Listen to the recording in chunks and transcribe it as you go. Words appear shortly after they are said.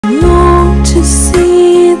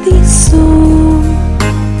soul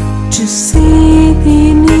to see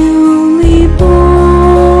the newly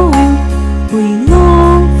born. We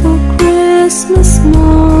long for Christmas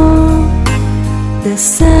morn. The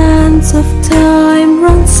sands of time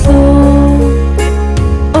run slow.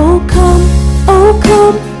 Oh come, oh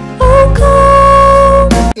come, oh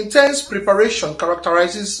come. Intense preparation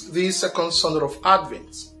characterizes the second Sunday of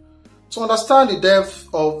Advent. To understand the depth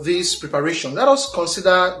of this preparation, let us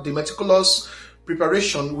consider the meticulous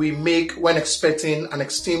preparation we make when expecting an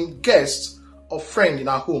esteemed guest or friend in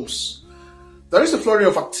our homes. There is a flurry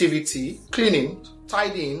of activity, cleaning,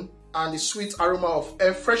 tidying, and the sweet aroma of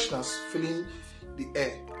air fresheners filling the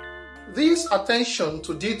air. This attention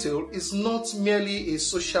to detail is not merely a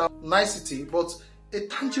social nicety, but a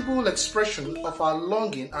tangible expression of our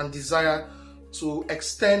longing and desire to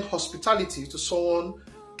extend hospitality to someone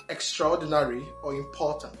extraordinary or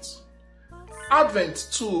important. Advent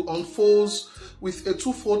too unfolds with a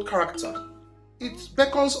twofold character. It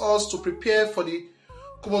beckons us to prepare for the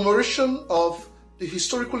commemoration of the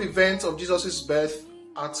historical event of Jesus' birth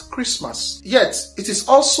at Christmas. Yet, it is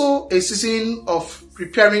also a season of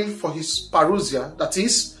preparing for His Parousia, that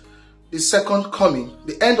is, the second coming,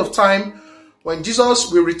 the end of time when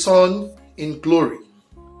Jesus will return in glory.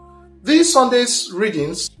 These Sunday's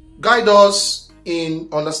readings guide us in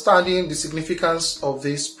understanding the significance of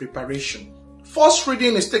this preparation. First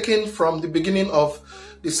reading is taken from the beginning of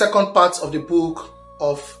the second part of the book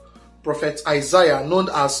of Prophet Isaiah, known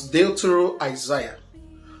as Isaiah.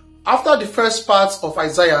 After the first part of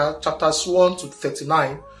Isaiah, chapters 1 to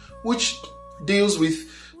 39, which deals with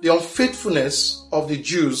the unfaithfulness of the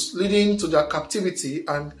Jews leading to their captivity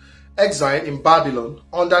and exile in Babylon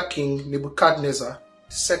under King Nebuchadnezzar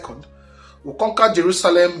II, who conquered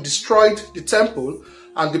Jerusalem, destroyed the temple,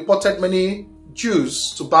 and deported many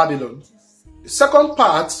Jews to Babylon. The second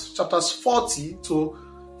part, chapters 40 to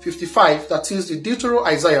 55, that is the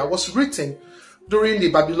Isaiah, was written during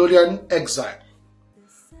the Babylonian exile.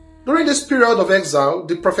 During this period of exile,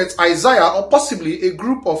 the prophet Isaiah, or possibly a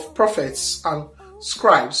group of prophets and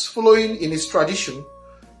scribes following in his tradition,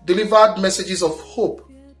 delivered messages of hope,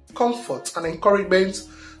 comfort, and encouragement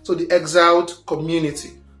to the exiled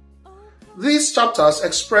community. These chapters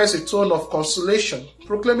express a tone of consolation,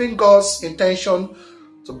 proclaiming God's intention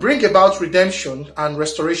to bring about redemption and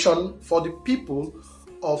restoration for the people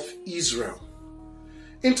of Israel.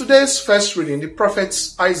 In today's first reading, the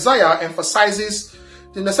prophet Isaiah emphasizes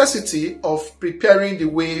the necessity of preparing the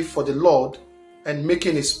way for the Lord and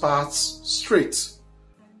making his paths straight.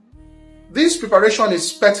 This preparation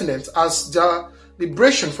is pertinent as their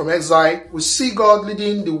liberation from exile will see God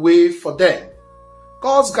leading the way for them.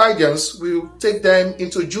 God's guidance will take them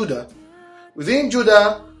into Judah, within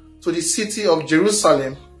Judah to the city of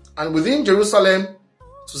Jerusalem, and within Jerusalem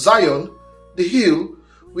to Zion, the hill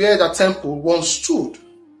where the temple once stood.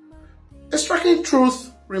 A striking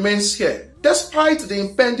truth remains here. Despite the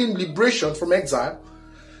impending liberation from exile,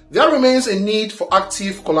 there remains a need for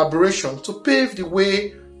active collaboration to pave the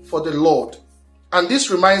way for the Lord. And this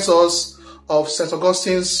reminds us of St.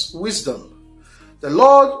 Augustine's wisdom. The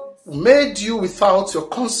Lord who made you without your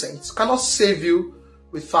consent cannot save you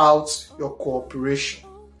without your cooperation.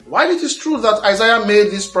 While it is true that Isaiah made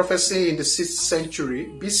this prophecy in the 6th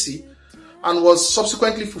century BC and was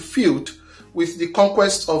subsequently fulfilled with the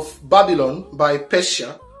conquest of Babylon by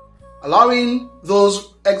Persia, allowing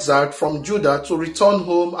those exiled from Judah to return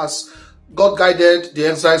home as God guided the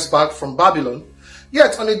exiles back from Babylon.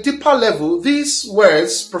 Yet on a deeper level, these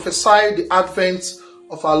words prophesy the advent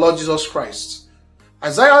of our Lord Jesus Christ.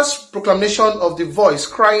 Isaiah's proclamation of the voice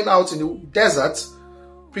crying out in the desert,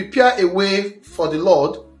 "Prepare a way for the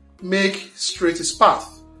Lord, make straight his path,"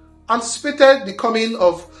 anticipated the coming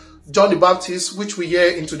of John the Baptist, which we hear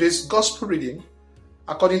in today's gospel reading,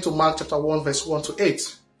 according to Mark chapter 1, verse 1 to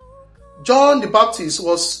 8. John the Baptist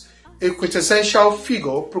was a quintessential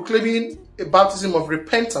figure proclaiming a baptism of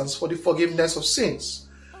repentance for the forgiveness of sins.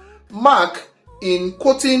 Mark, in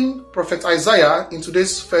quoting Prophet Isaiah in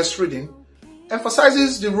today's first reading,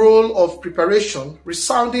 emphasizes the role of preparation,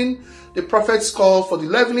 resounding the prophet's call for the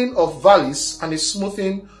leveling of valleys and the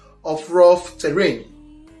smoothing of rough terrain.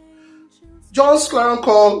 John's clarion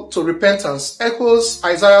call to repentance echoes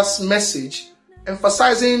Isaiah's message,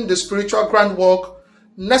 emphasizing the spiritual groundwork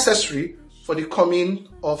necessary for the coming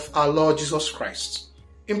of our Lord Jesus Christ.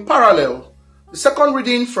 In parallel, the second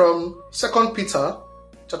reading from 2 Peter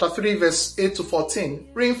chapter 3 verse 8 to 14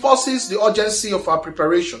 reinforces the urgency of our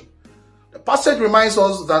preparation. The passage reminds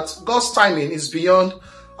us that God's timing is beyond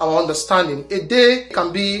our understanding. A day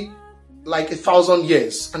can be like 1,000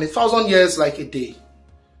 years, and 1,000 years like a day.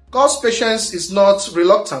 God's patience is not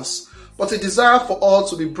reluctance, but a desire for all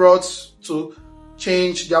to be brought to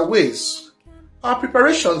change their ways. Our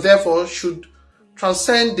preparation, therefore, should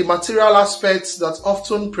transcend the material aspects that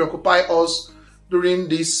often preoccupy us during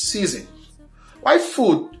this season. While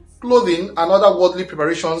food, clothing, and other worldly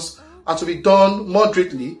preparations are to be done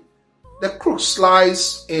moderately, the crux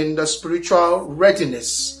lies in the spiritual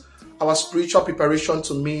readiness, our spiritual preparation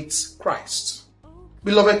to meet Christ.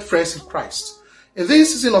 Beloved friends in Christ, in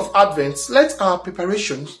this season of Advent, let our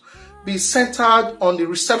preparations be centered on the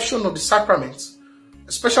reception of the sacraments,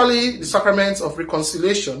 especially the sacrament of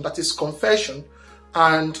reconciliation, that is confession,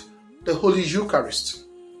 and the Holy Eucharist.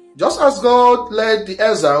 Just as God led the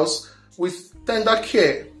exiles with tender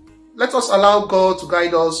care, let us allow God to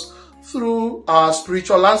guide us through our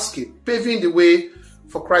spiritual landscape, paving the way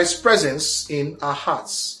for Christ's presence in our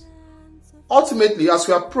hearts. Ultimately, as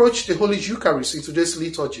we approach the Holy Eucharist in today's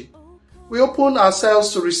liturgy, we open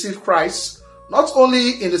ourselves to receive Christ, not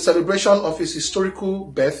only in the celebration of his historical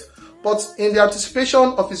birth, but in the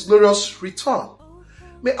anticipation of his glorious return.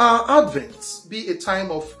 May our Advent be a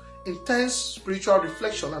time of intense spiritual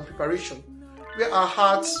reflection and preparation, where our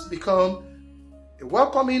hearts become a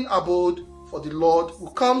welcoming abode for the Lord who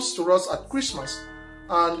comes to us at Christmas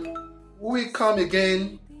and who will come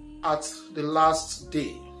again at the last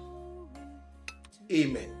day.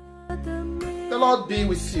 Amen. The Lord be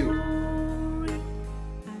with you.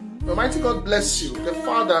 The Almighty God bless you, the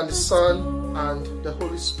Father and the Son and the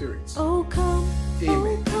Holy Spirit.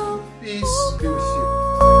 Amen. Peace be with you.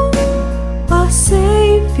 Our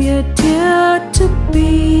Savior dear to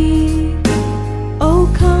be.